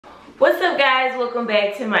What's up guys, welcome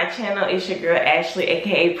back to my channel. It's your girl Ashley,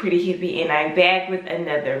 aka Pretty Hippie, and I'm back with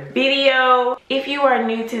another video. If you are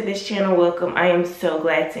new to this channel, welcome. I am so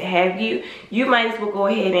glad to have you. You might as well go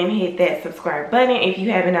ahead and hit that subscribe button if you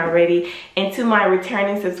haven't already. And to my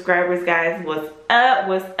returning subscribers, guys, what's up?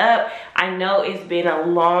 What's up? I know it's been a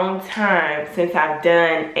long time since I've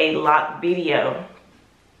done a lock video,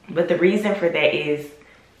 but the reason for that is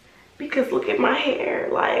because look at my hair.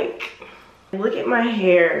 Look at my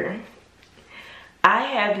hair. I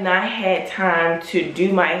have not had time to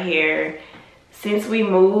do my hair since we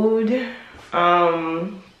moved.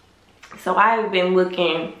 So I've been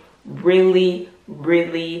looking really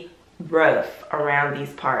rough around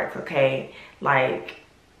these parts, okay?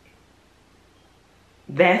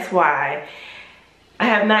 That's why I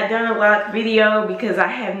have not done a lock video, because I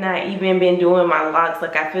have not even been doing my locks.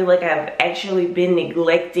 I feel like I've actually been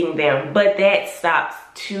neglecting them. But that stops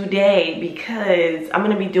today because I'm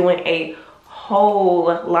gonna be doing a whole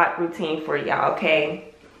lock routine for y'all, okay?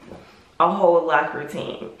 A whole lock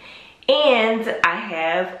routine. And I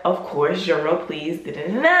have, of course, drum roll please,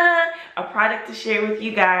 a product to share with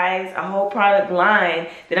you guys, a whole product line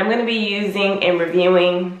that I'm gonna be using and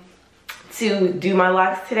reviewing to do my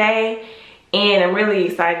locks today. And I'm really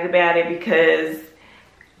excited about it because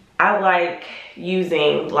I like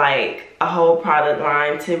using a whole product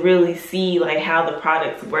line to really see how the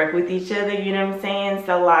products work with each other, you know what I'm saying?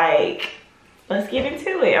 So let's get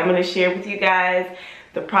into it. I'm gonna share with you guys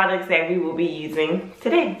the products that we will be using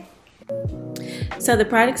today. So the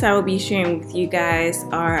products I will be sharing with you guys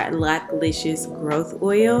are Locklicious Growth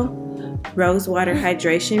Oil, Rose Water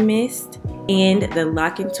Hydration Mist, and the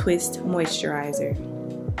Lock and Twist Moisturizer.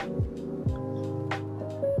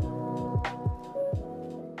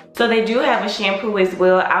 So they do have a shampoo as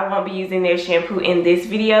well. I won't be using their shampoo in this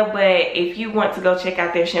video, but if you want to go check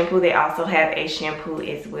out their shampoo, they also have a shampoo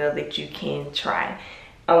as well that you can try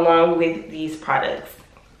along with these products.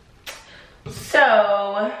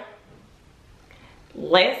 So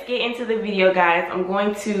let's get into the video, guys. I'm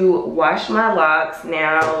going to wash my locks.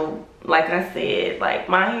 Now, like I said,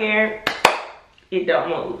 my hair, it don't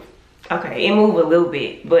move. Okay, it moves a little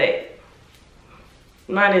bit, but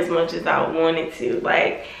not as much as I wanted to.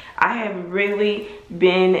 I have really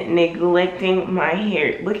been neglecting my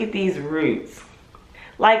hair. Look at these roots.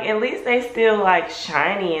 At least they still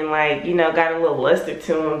shiny and you know, got a little luster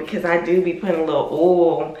to them, because I do be putting a little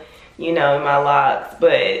oil, you know, in my locks.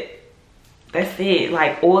 But that's it.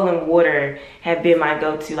 Oil and water have been my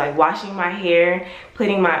go-to. Washing my hair,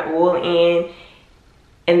 putting my oil in,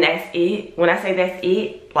 and that's it. When I say that's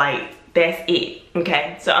it, that's it.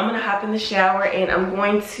 Okay, so I'm gonna hop in the shower and I'm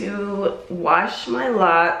going to wash my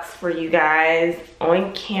locks for you guys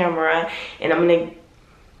on camera, and I'm gonna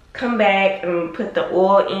come back and put the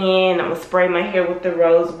oil in. I'm gonna spray my hair with the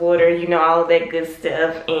rose water, you know, all of that good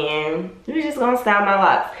stuff, and we're just gonna style my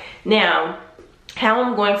locks. Now, how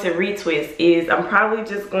I'm going to retwist is I'm probably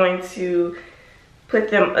just going to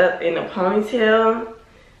put them up in a ponytail.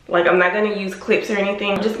 I'm not gonna use clips or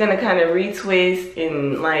anything. I'm just gonna kind of retwist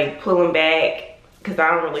and pull them back, because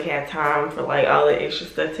I don't really have time for all the extra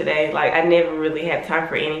stuff today. I never really have time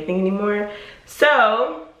for anything anymore.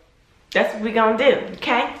 So that's what we're gonna do,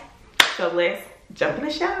 okay? So let's jump in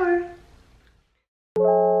the shower.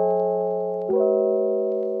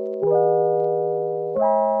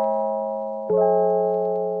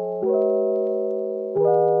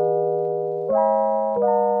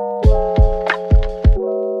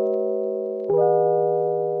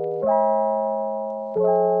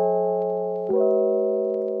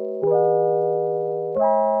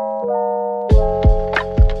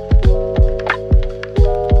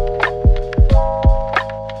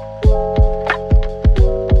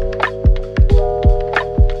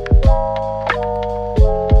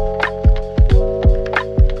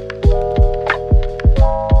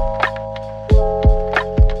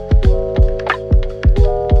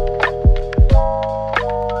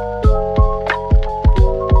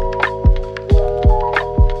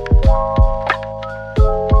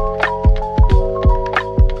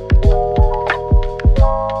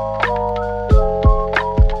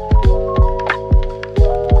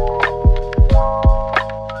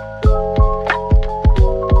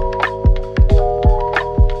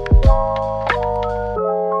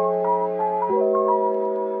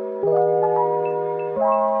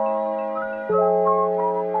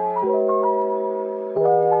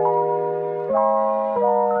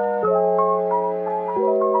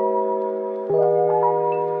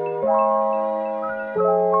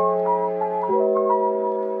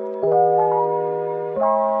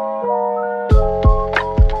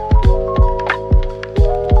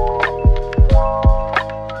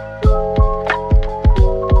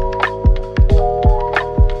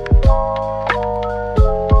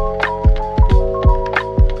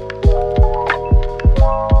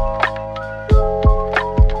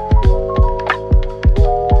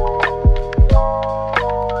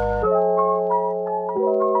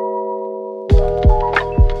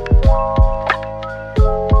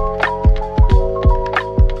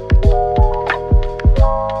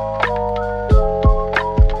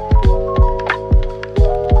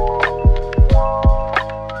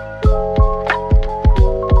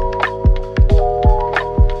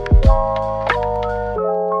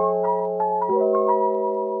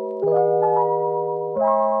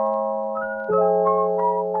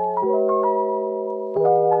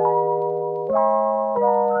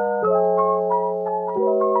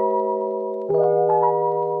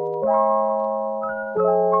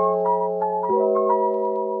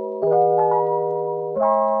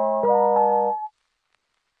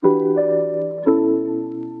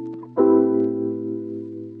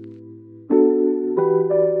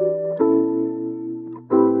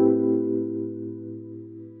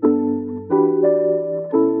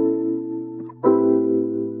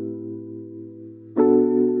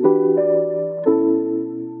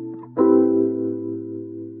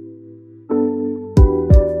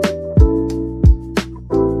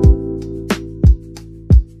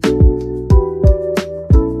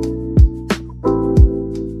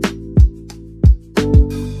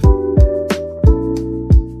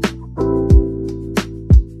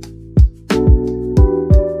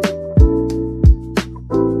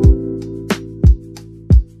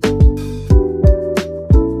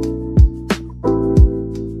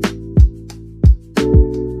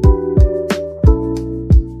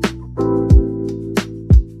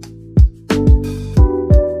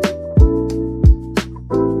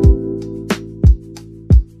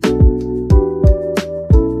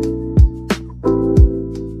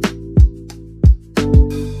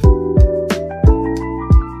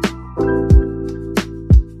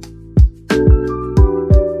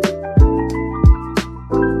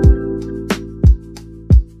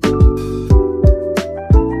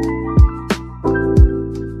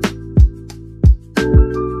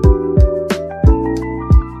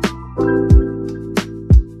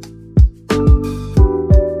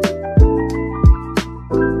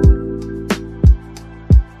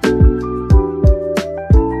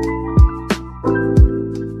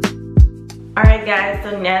 Alright guys,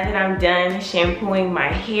 so now that I'm done shampooing my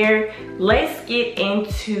hair, let's get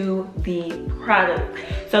into the product.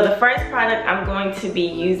 So the first product I'm going to be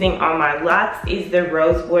using on my locks is the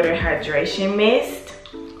Rose Water Hydration Mist.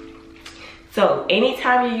 So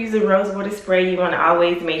anytime you use a rose water spray, you want to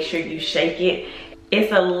always make sure you shake it.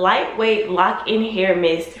 It's a lightweight lock-in hair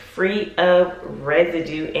mist free of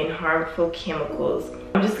residue and harmful chemicals.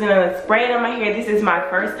 I'm just gonna spray it on my hair. This is my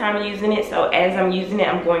first time using it, so as I'm using it,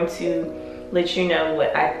 I'm going to let you know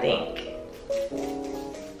what I think.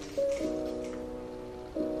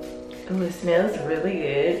 Oh, it smells really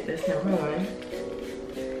good. That's number one.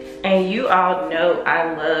 And you all know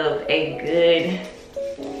I love a good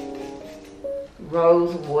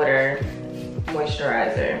rose water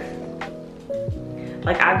moisturizer.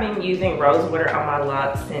 Like, I've been using rose water on my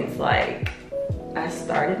locks since like I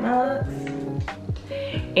started my locks.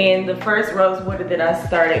 And the first rose water that I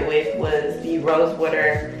started with was the rose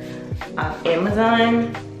water off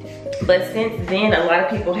Amazon. But since then, a lot of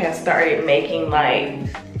people have started making like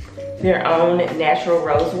their own natural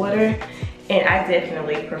rose water, and I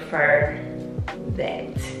definitely prefer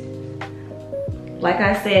that. Like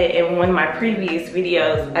I said in one of my previous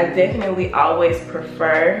videos, I definitely always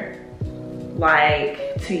prefer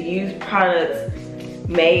like to use products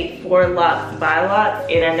made for locks by locks.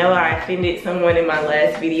 And I know I offended someone in my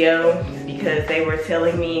last video because they were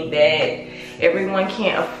telling me that everyone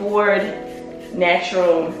can't afford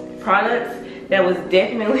natural products. That was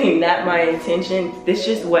definitely not my intention. This is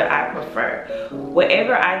just what I prefer.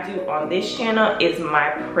 Whatever I do on this channel is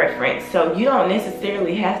my preference. So you don't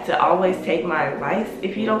necessarily have to always take my advice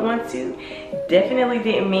if you don't want to. Definitely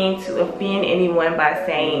didn't mean to offend anyone by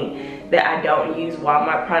saying that I don't use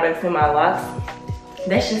Walmart products in my locks.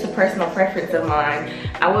 That's just a personal preference of mine.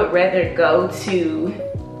 I would rather go to,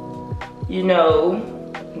 you know,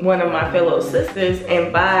 one of my fellow sisters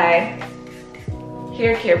and buy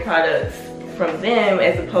hair care products from them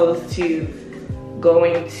as opposed to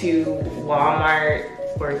going to Walmart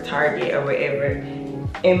or Target or wherever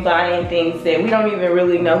and buying things that we don't even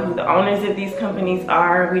really know who the owners of these companies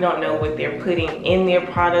are. We don't know what they're putting in their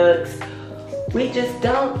products. We just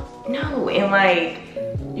don't know. And like,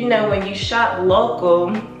 you know, when you shop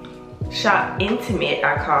local, shop intimate,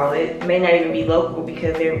 I call it, may not even be local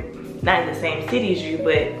because they're not in the same city as you,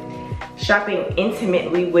 but shopping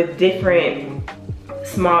intimately with different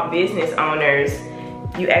small business owners,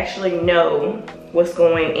 you actually know what's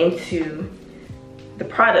going into the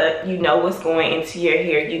product, you know what's going into your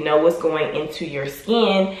hair, you know what's going into your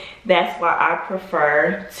skin. That's why I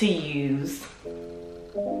prefer to use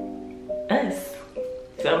us.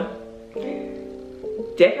 So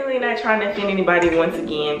definitely not trying to offend anybody once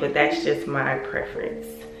again, but that's just my preference.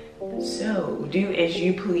 So do as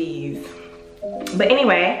you please. But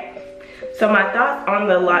anyway, so my thoughts on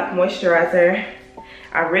the LOC moisturizer,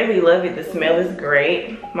 I really love it. The smell is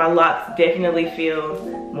great. My locks definitely feel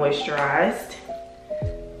moisturized.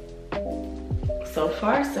 So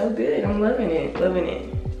far, so good. I'm loving it, loving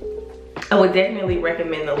it. I would definitely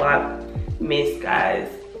recommend the LOC mist,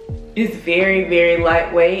 guys. It's very, very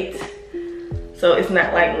lightweight. So it's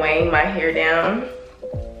not like weighing my hair down.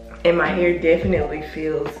 And my hair definitely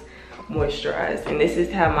feels moisturized. And this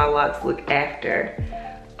is how my locks look after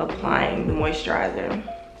applying the moisturizer.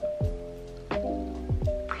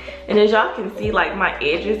 And as y'all can see, like my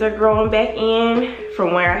edges are growing back in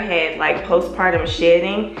from where I had like postpartum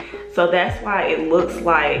shedding. So that's why it looks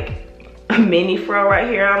like a mini fro right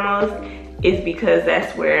here almost. It's because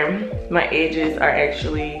that's where my edges are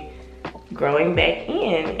actually growing back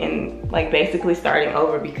in and like basically starting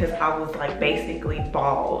over because I was like basically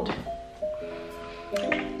bald.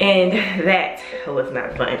 And that was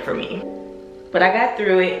not fun for me. But I got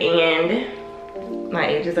through it and my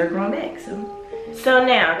edges are growing back. So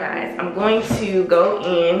now guys, I'm going to go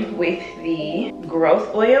in with the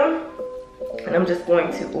growth oil and I'm just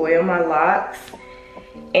going to oil my locks.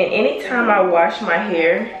 And anytime I wash my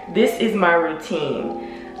hair, this is my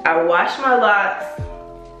routine. I wash my locks,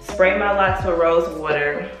 spray my locks with rose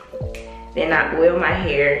water, then I oil my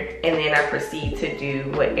hair, and then I proceed to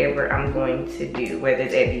do whatever I'm going to do, whether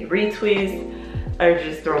that be retwist or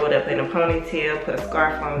just throw it up in a ponytail, put a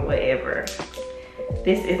scarf on, whatever.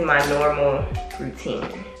 This is my normal routine.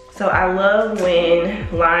 So I love when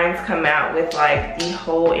lines come out with like the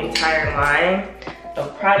whole entire line.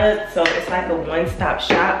 of products, so it's like a one-stop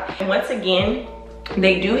shop. And once again,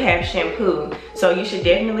 they do have shampoo, so you should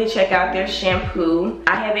definitely check out their shampoo.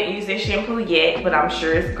 I haven't used their shampoo yet, but I'm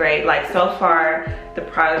sure it's great. Like, so far the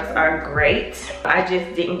products are great. I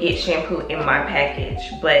just didn't get shampoo in my package,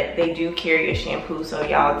 but they do carry a shampoo, so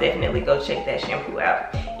y'all definitely go check that shampoo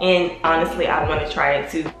out. And honestly, I want to try it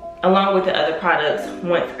too, along with the other products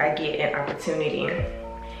once I get an opportunity.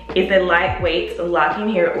 It's a lightweight locking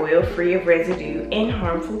hair oil, free of residue and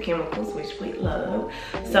harmful chemicals, which we love.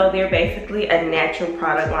 So they're basically a natural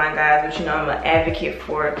product line, guys, which you know I'm an advocate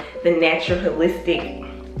for the natural holistic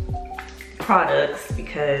products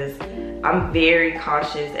because I'm very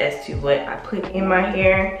cautious as to what I put in my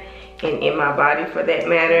hair and in my body for that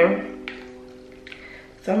matter.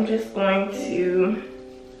 So I'm just going to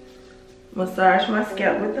massage my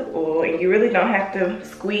scalp with the oil, and you really don't have to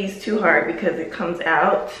squeeze too hard because it comes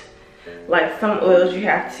out. Like some oils you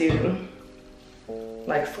have to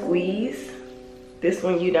like squeeze. This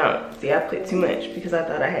one you don't. See, I put too much because I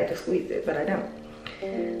thought I had to squeeze it, but I don't.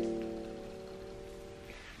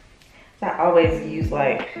 I always use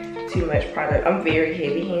like too much product. I'm very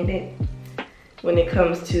heavy-handed when it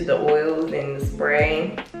comes to the oils and the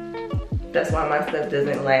spray. That's why my stuff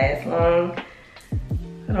doesn't last long.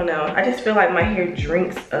 I don't know, I just feel like my hair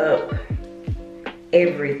drinks up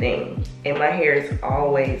everything and my hair is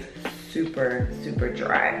always super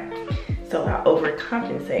dry, so I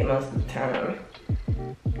overcompensate most of the time,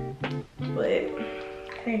 but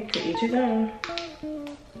hey, to each his own.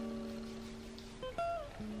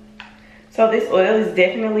 So this oil is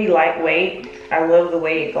definitely lightweight. I love the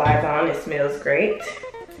way it glides on. It smells great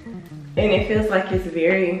and it feels like it's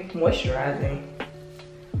very moisturizing.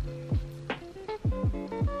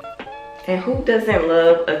 And who doesn't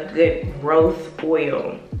love a good growth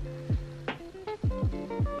oil?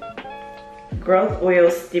 Growth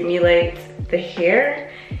oil stimulates the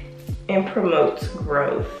hair and promotes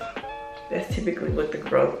growth. That's typically what the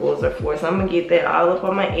growth oils are for. So I'm gonna get that all up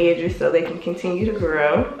on my edges so they can continue to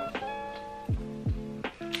grow.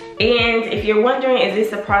 And if you're wondering, is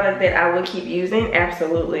this a product that I will keep using?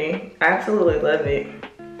 Absolutely. I absolutely love it.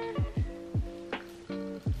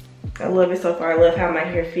 I love it so far. I love how my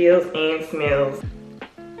hair feels and smells.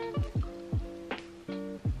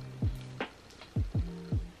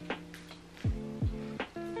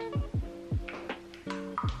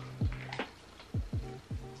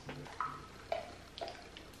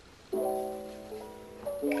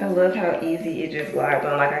 I love how easy it just glides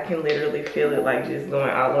on. Like I can literally feel it like just going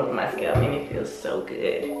all over my scalp and it feels so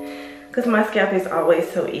good. Because my scalp is always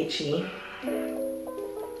so itchy.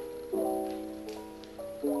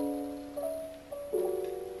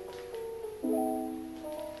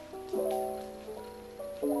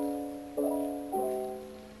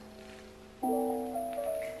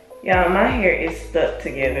 Y'all, my hair is stuck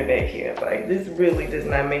together back here. Like, this really does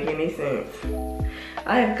not make any sense.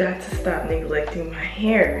 I have got to stop neglecting my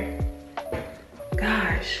hair.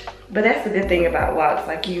 Gosh. But that's the good thing about locks.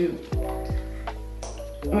 Like,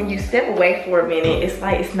 when you step away for a minute, it's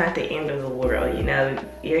like it's not the end of the world, you know?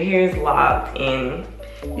 Your hair is locked and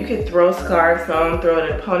you can throw scarves on, throw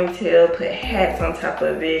it in a ponytail, put hats on top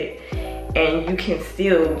of it, and you can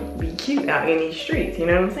still be cute out in these streets, you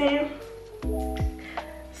know what I'm saying?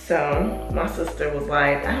 So my sister was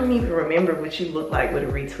like, I don't even remember what you look like with a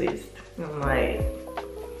retwist. And I'm like,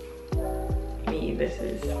 me either,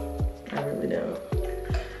 sis. I really don't.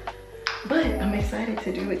 But I'm excited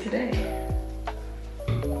to do it today.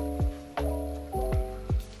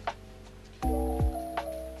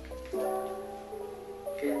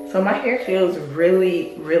 So my hair feels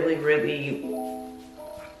really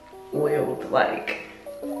oiled. Like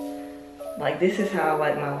this is how I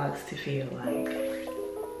like my locks to feel like.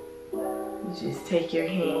 You just take your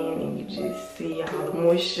hand and you just see all the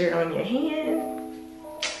moisture on your hand.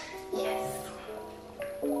 Yes.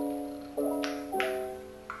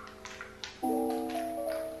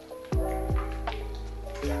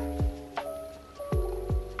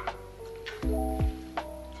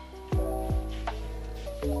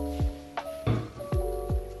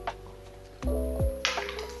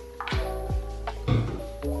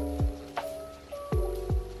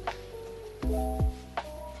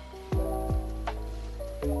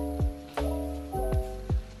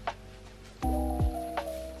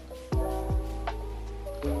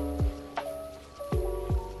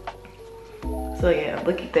 So yeah,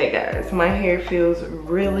 look at that, guys. My hair feels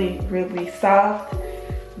really soft,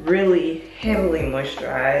 really heavily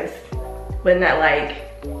moisturized, but not like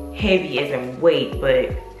heavy as in weight,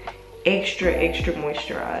 but extra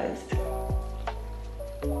moisturized.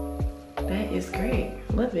 That is great.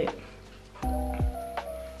 Love it.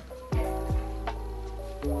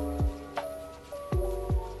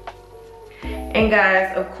 And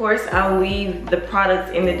guys, of course, I'll leave the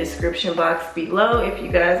products in the description box below if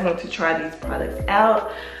you guys want to try these products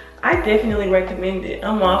out. I definitely recommend it.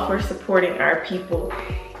 I'm all for supporting our people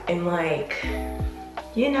and, like,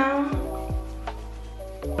 you know.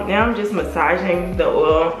 Now I'm just massaging the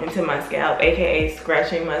oil into my scalp, aka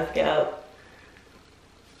scratching my scalp.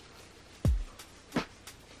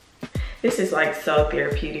 This is like so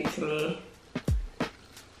therapeutic to me.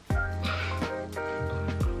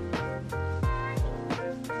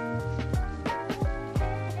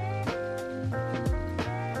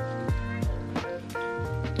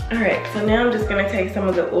 Alright, so now I'm just going to take some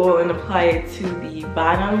of the oil and apply it to the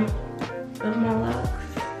bottom of my locks.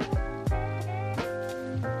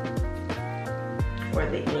 Or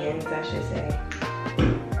the ends, I should say.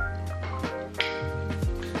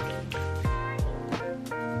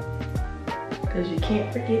 Because you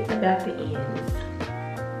can't forget about the ends.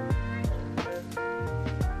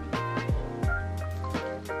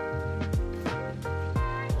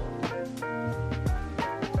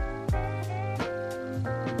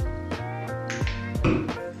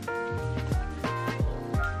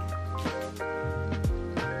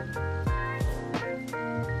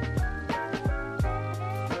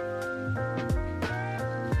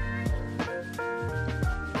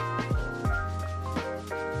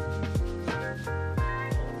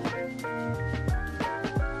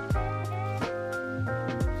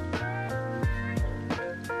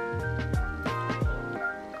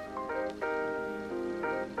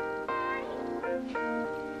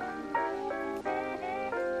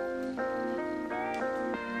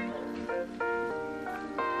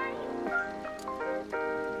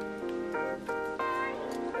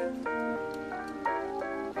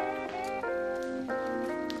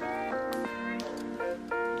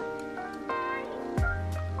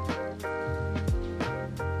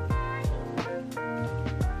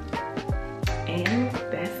 And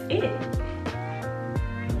that's it.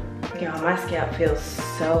 Y'all, my scalp feels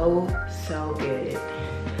so good.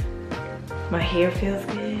 My hair feels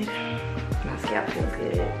good. My scalp feels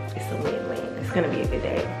good. It's a win-win. It's gonna be a good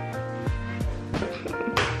day.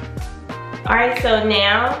 Alright, so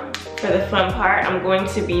now for the fun part, I'm going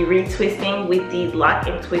to be retwisting with the Lock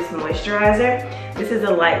and Twist Moisturizer. This is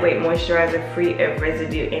a lightweight moisturizer free of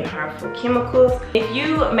residue and harmful chemicals. If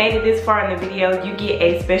you made it this far in the video, you get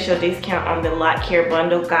a special discount on the Lock Care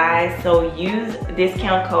Bundle, guys. So use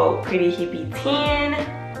discount code PrettyHippie10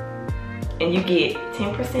 and you get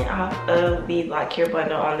 10% off of the Lock Care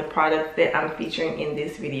Bundle on the products that I'm featuring in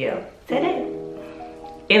this video today.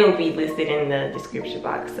 It'll be listed in the description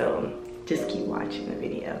box, so just keep watching the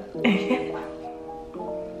video.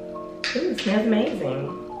 Ooh, it smells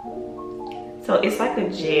amazing. So it's like a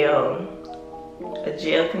gel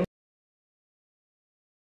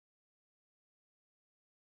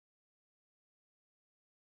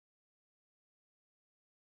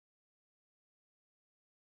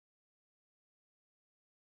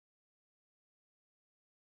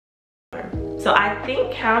So I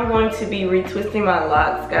think how I'm going to be retwisting my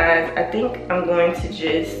locks, guys, I think I'm going to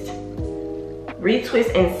just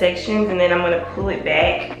retwist in sections and then I'm going to pull it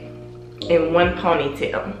back in one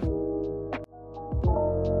ponytail.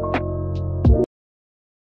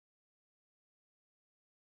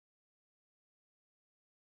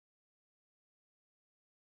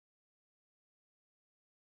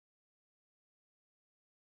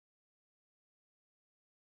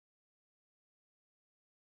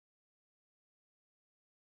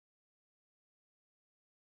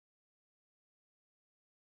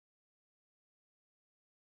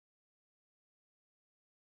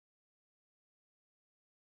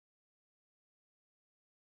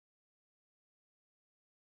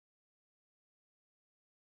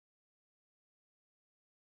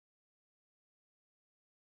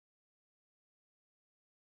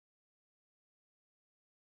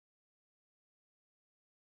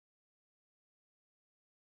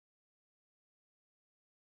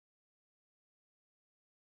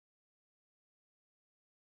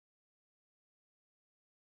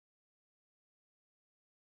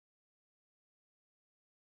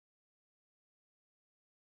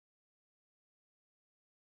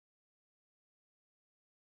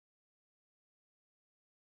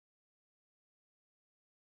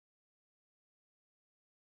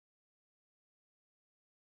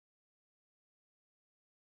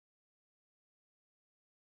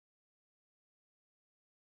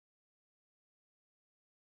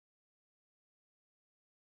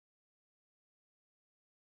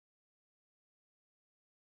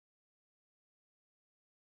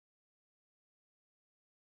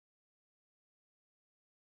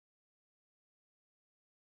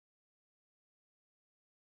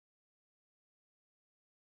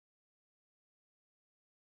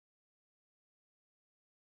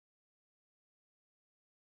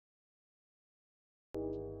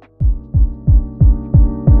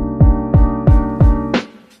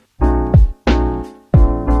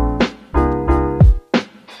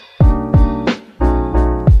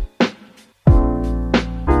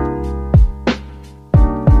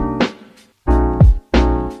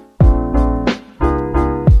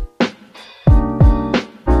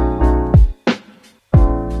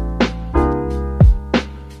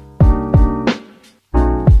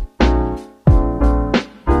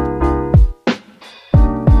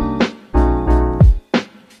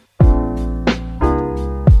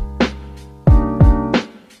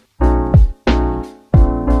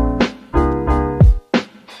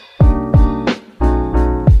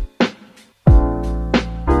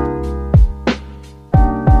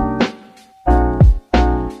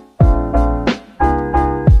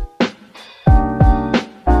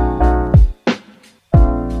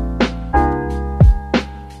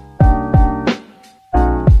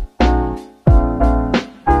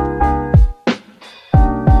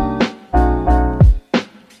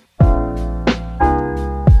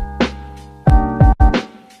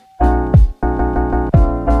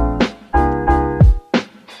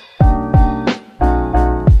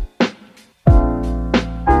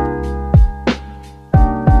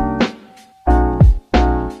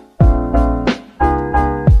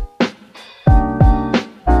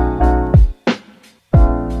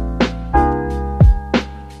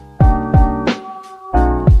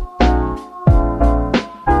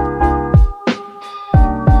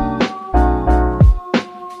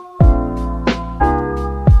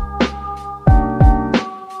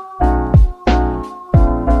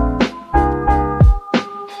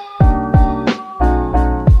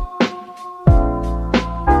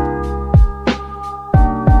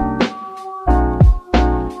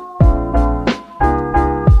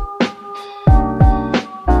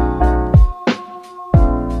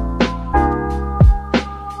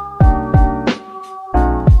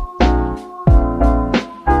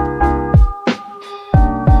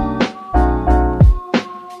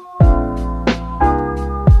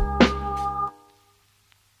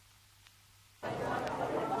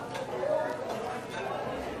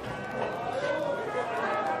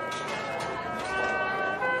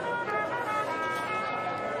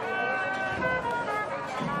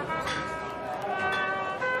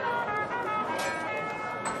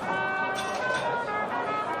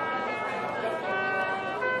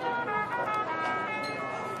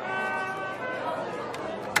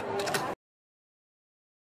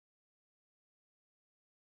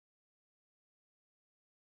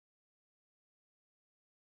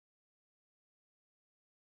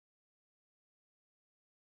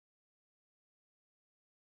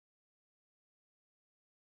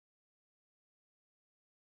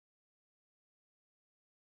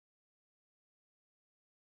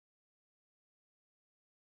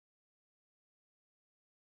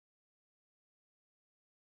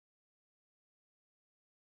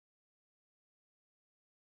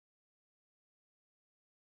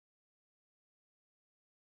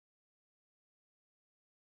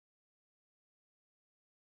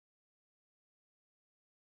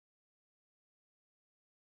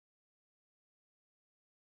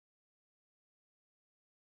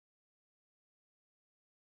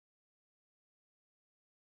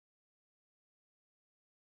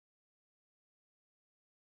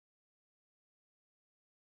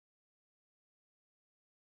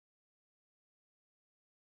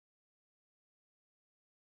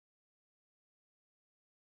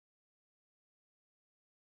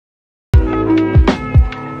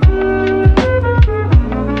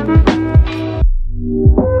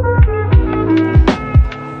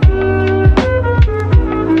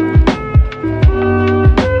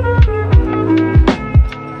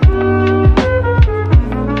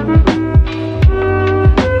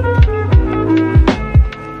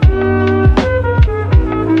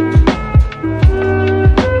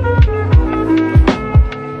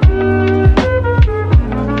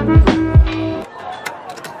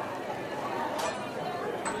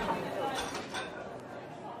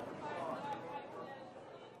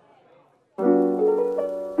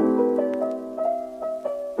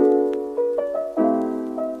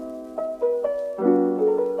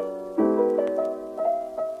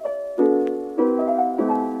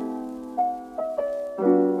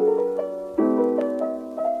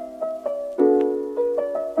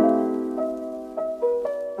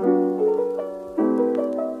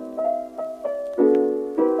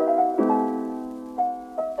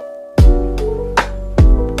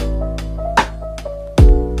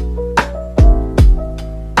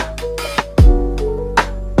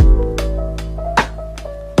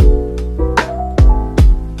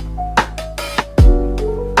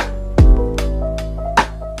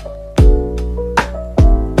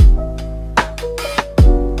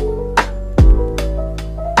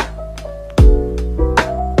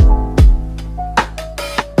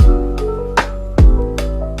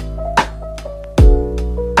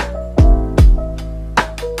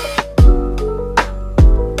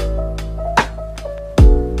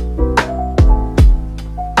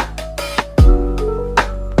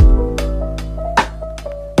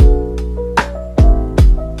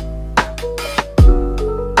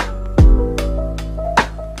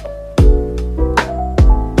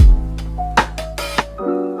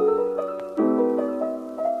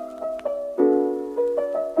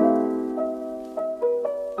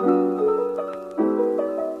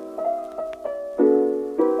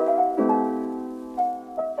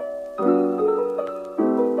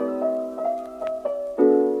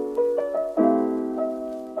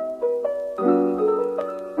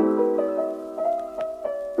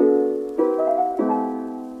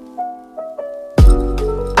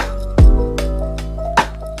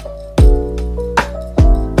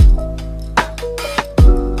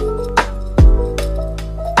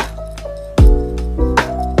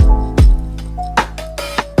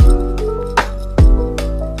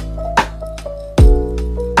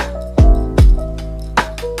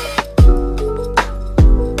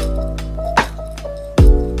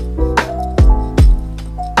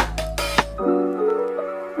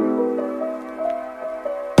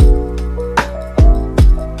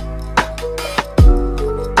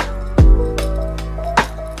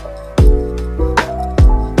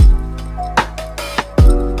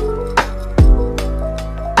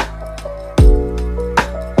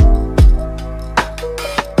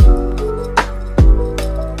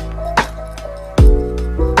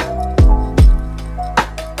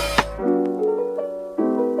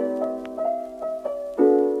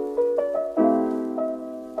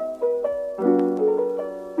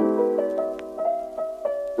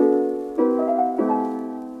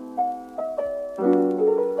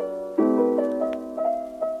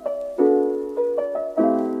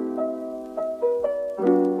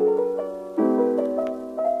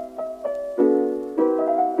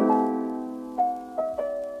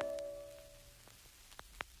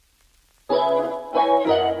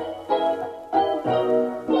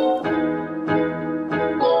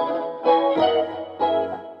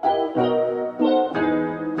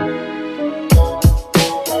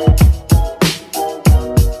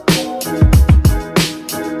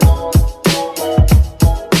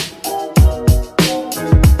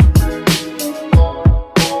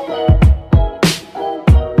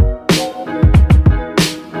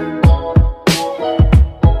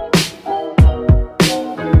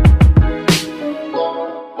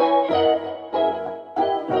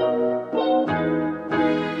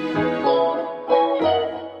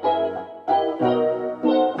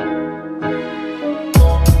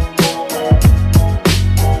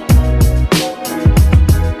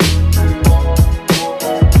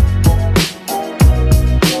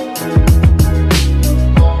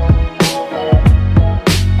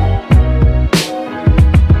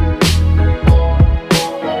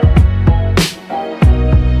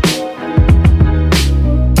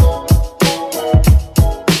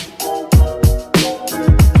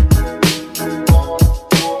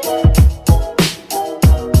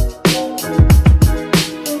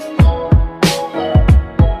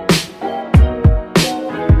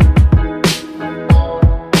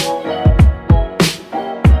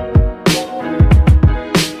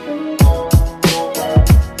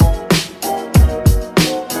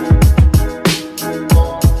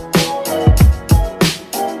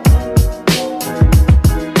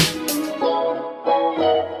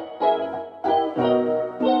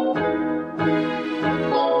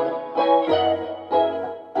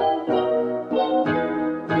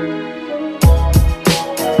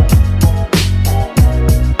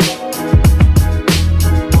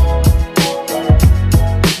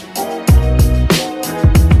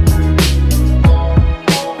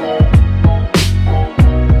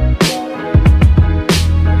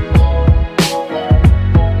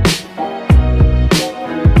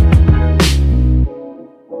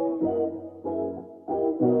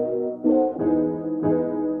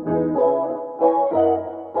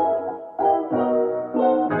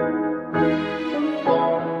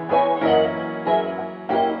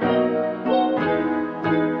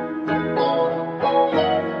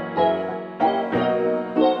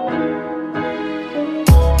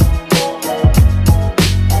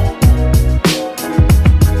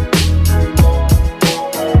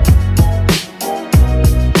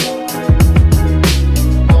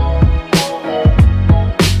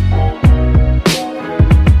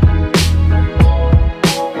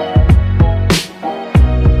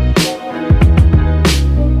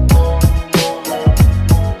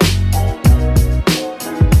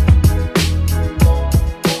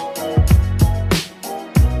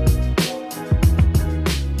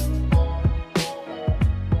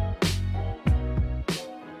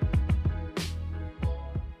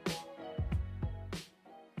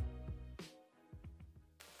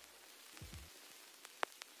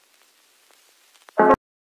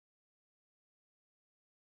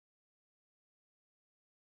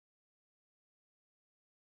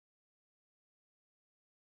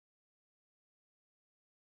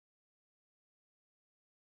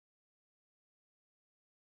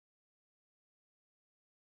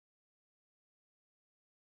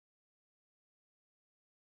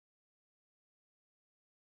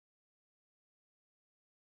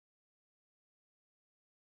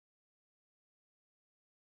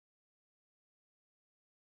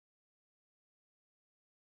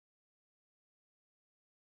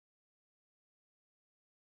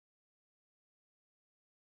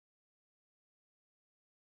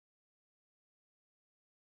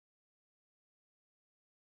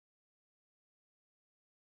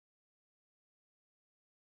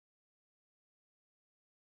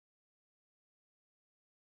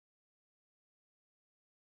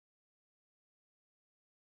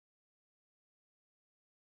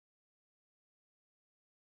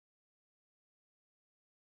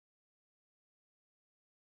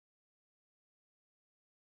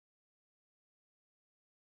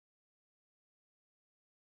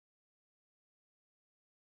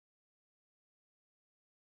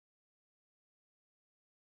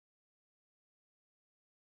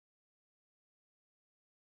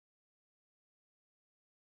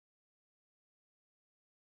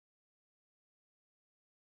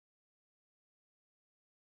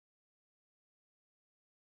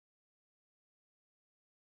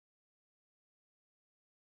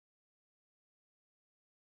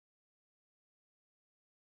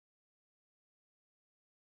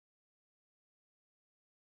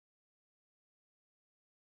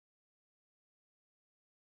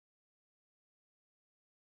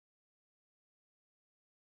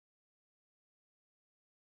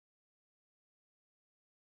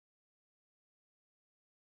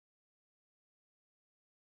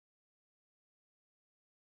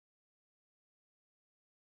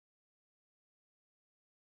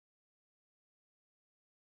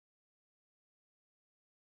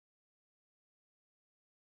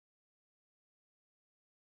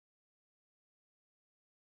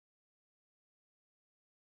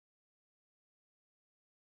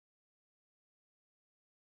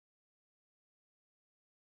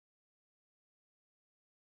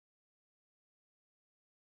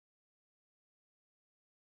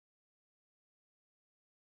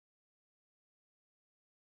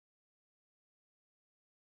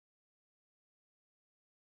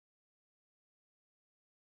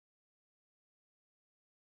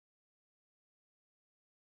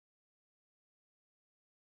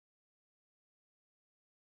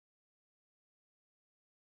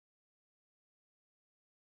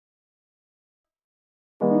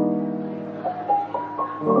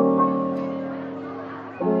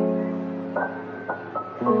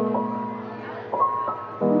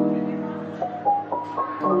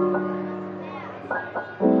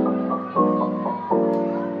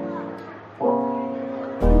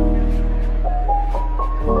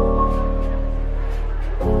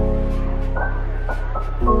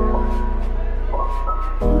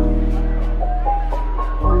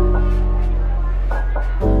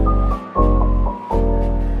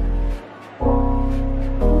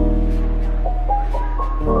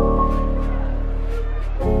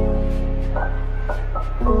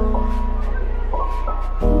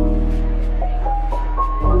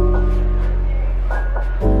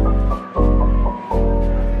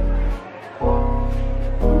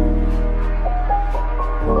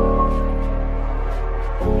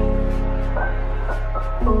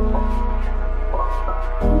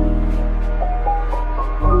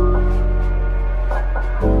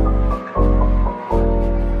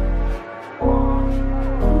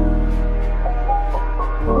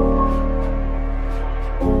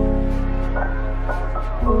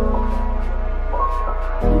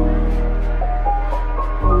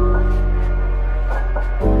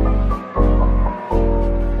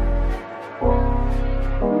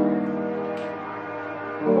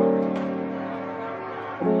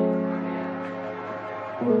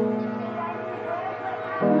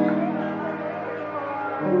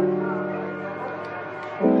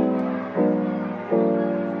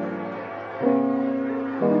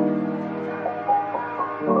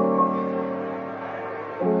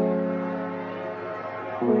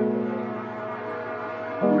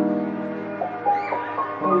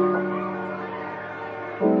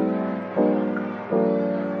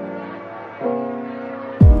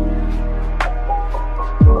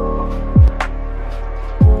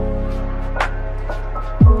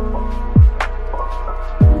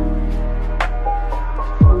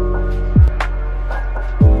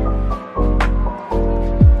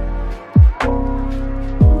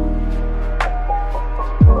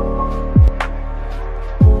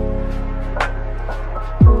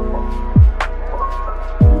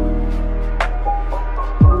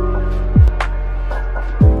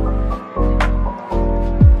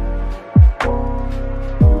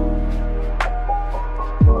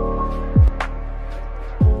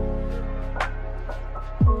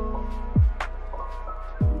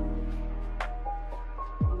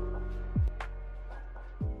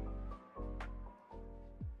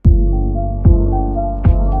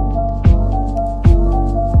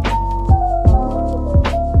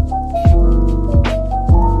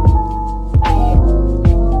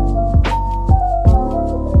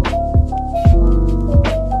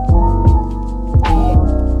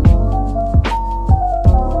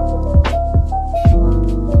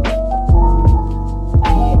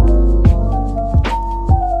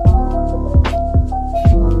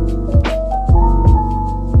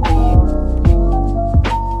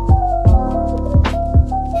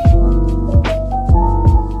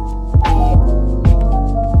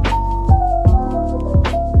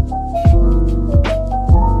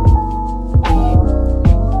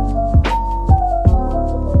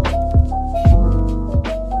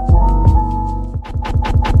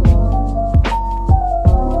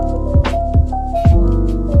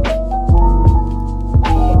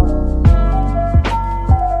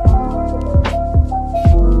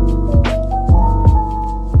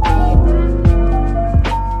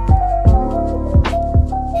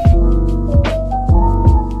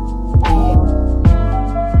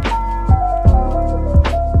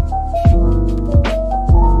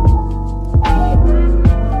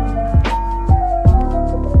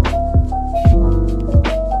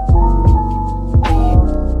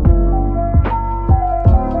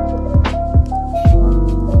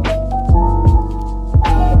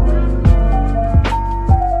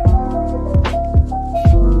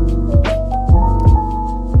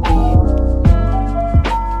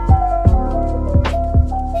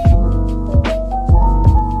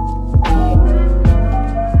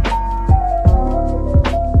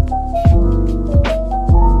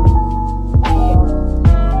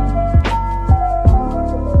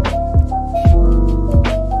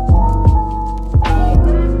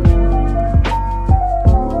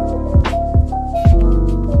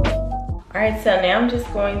 I'm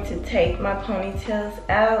just going to take my ponytails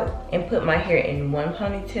out and put my hair in one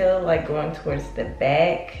ponytail, like going towards the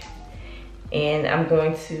back. And I'm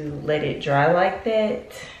going to let it dry like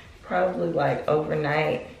that, probably like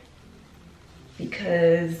overnight,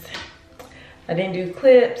 because I didn't do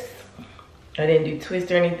clips, I didn't do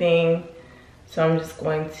twist or anything. So I'm just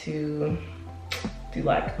going to do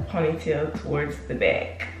like a ponytail towards the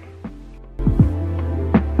back.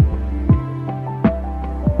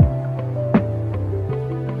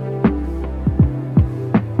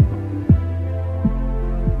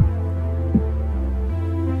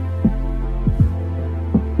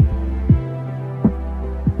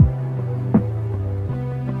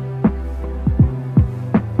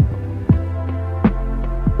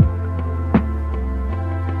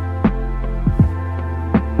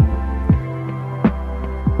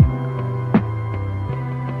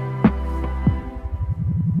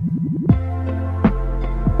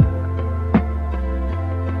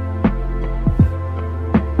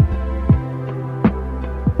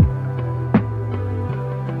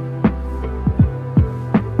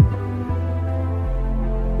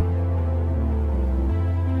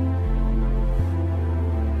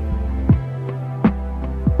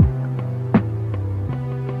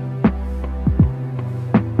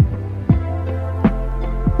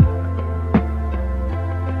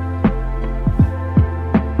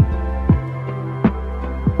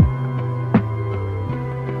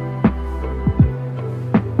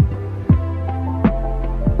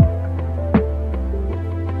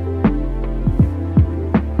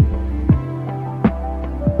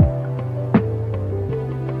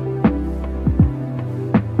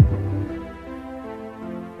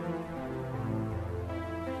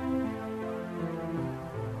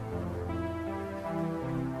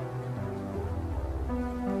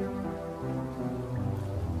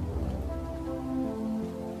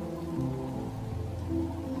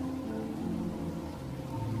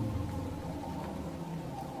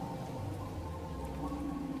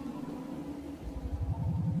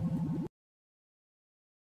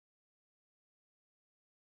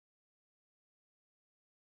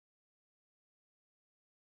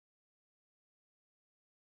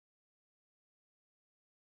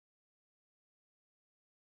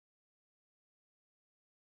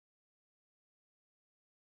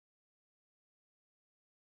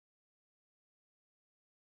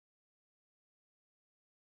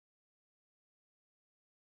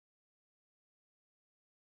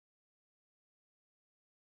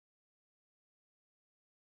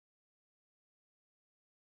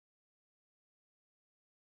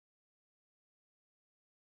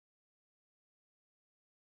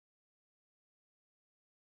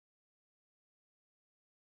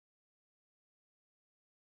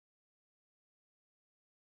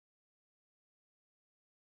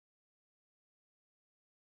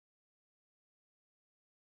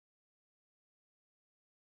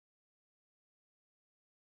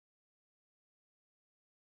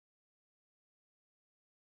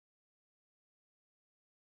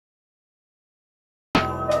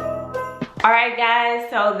 Alright guys,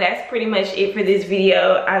 so that's pretty much it for this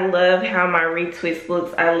video. I love how my retwist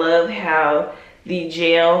looks. I love how the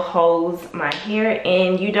gel holds my hair,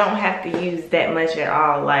 and you don't have to use that much at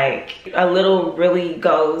all. Like, a little really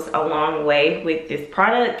goes a long way with this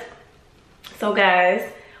product. So guys,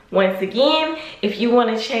 once again, if you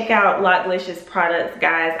want to check out Locklicious products,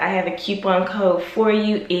 guys, I have a coupon code for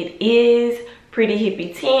you. It is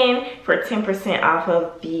PrettyHippie10 for 10% off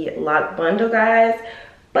of the lock bundle, guys.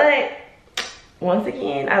 But once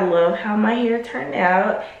again, I love how my hair turned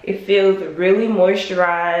out. It feels really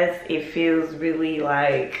moisturized. It feels really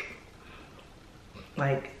like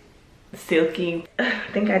silky. I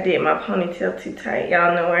think I did my ponytail too tight.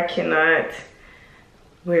 Y'all know I cannot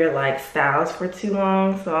wear like styles for too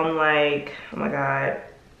long. So I'm like, oh my God,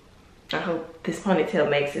 I hope this ponytail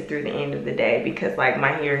makes it through the end of the day, because like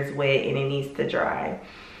my hair is wet and it needs to dry.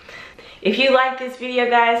 If you like this video,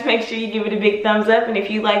 guys, make sure you give it a big thumbs up. And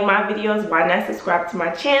if you like my videos, why not subscribe to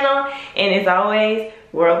my channel? And as always,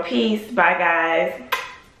 world peace. Bye, guys.